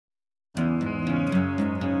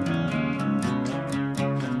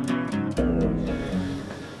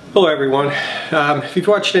Hello everyone. If you've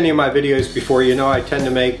watched any of my videos before, you know I tend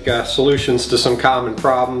to make solutions to some common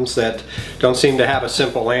problems that don't seem to have a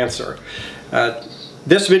simple answer.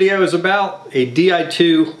 This video is about a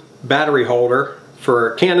Di2 battery holder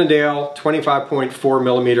for Cannondale 25.4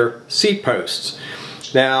 millimeter seat posts.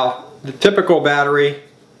 Now, the typical battery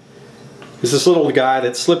is this little guy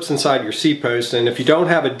that slips inside your seat post, and if you don't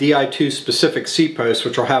have a Di2 specific seat post,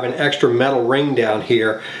 which will have an extra metal ring down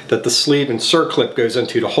here that the sleeve and circlip goes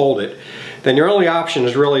into to hold it, then your only option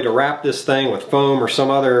is really to wrap this thing with foam or some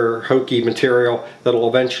other hokey material that'll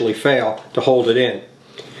eventually fail to hold it in.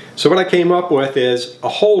 So what I came up with is a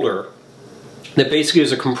holder that basically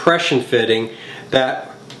is a compression fitting that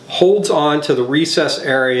holds on to the recess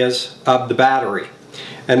areas of the battery.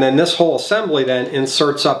 And then this whole assembly then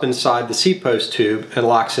inserts up inside the seat post tube and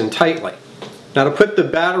locks in tightly. Now, to put the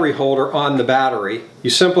battery holder on the battery,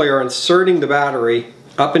 you simply are inserting the battery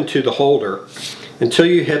up into the holder until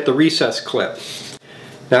you hit the recess clip.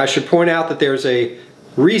 Now, I should point out that there's a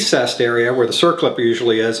recessed area where the circlip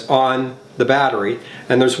usually is on the battery,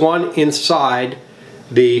 and there's one inside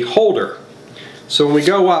the holder. So when we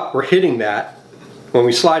go up, we're hitting that. When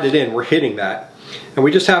we slide it in, we're hitting that. And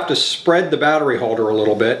we just have to spread the battery holder a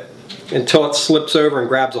little bit until it slips over and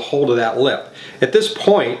grabs a hold of that lip. At this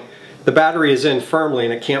point, the battery is in firmly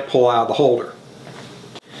and it can't pull out of the holder.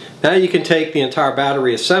 Now you can take the entire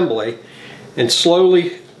battery assembly and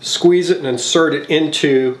slowly squeeze it and insert it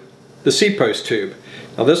into the seat post tube.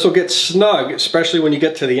 Now this will get snug, especially when you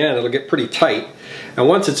get to the end. It'll get pretty tight. And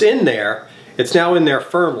once it's in there, it's now in there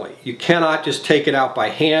firmly. You cannot just take it out by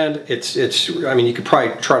hand. I mean, you could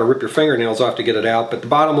probably try to rip your fingernails off to get it out, but the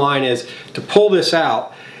bottom line is, to pull this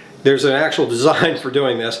out, there's an actual design for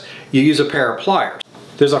doing this. You use a pair of pliers.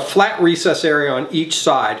 There's a flat recess area on each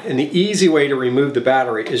side, and the easy way to remove the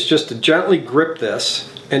battery is just to gently grip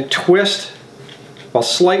this and twist while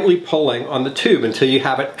slightly pulling on the tube until you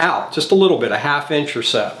have it out, just a little bit, a ½ inch or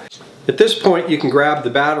so. At this point, you can grab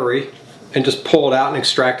the battery and just pull it out and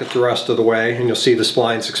extract it the rest of the way, and you'll see the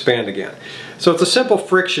splines expand again. So it's a simple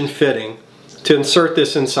friction fitting to insert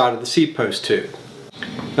this inside of the seat post tube.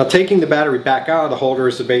 Now, taking the battery back out of the holder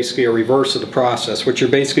is basically a reverse of the process. What you're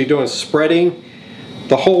basically doing is spreading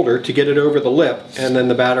the holder to get it over the lip, and then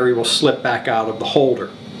the battery will slip back out of the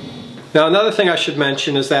holder. Now, another thing I should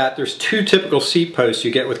mention is that there's two typical seat posts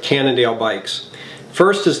you get with Cannondale bikes.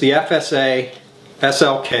 First is the FSA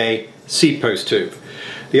SLK seat post tube.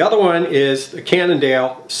 The other one is the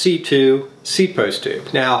Cannondale C2 seat post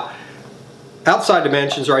tube. Now, outside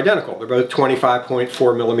dimensions are identical. They're both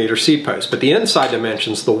 25.4 millimeter seat posts, but the inside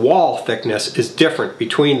dimensions, the wall thickness, is different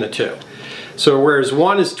between the two. So whereas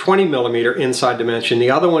one is 20 millimeter inside dimension,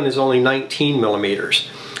 the other one is only 19 millimeters.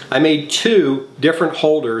 I made two different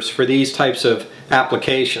holders for these types of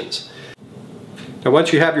applications. Now,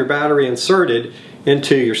 once you have your battery inserted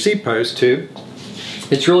into your seat post tube,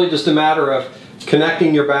 it's really just a matter of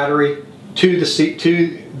connecting your battery to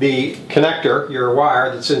the connector, your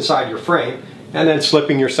wire that's inside your frame, and then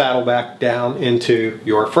slipping your saddle back down into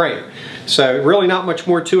your frame. So really not much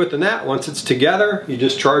more to it than that. Once it's together, you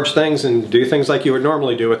just charge things and do things like you would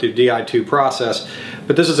normally do with your Di2 process.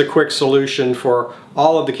 But this is a quick solution for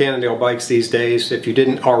all of the Cannondale bikes these days. If you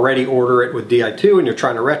didn't already order it with Di2 and you're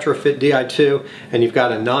trying to retrofit Di2 and you've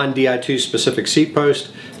got a non-Di2 specific seat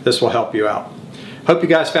post, this will help you out. Hope you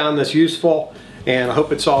guys found this useful, and I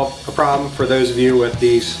hope it solved a problem for those of you with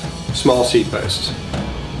these small seat posts.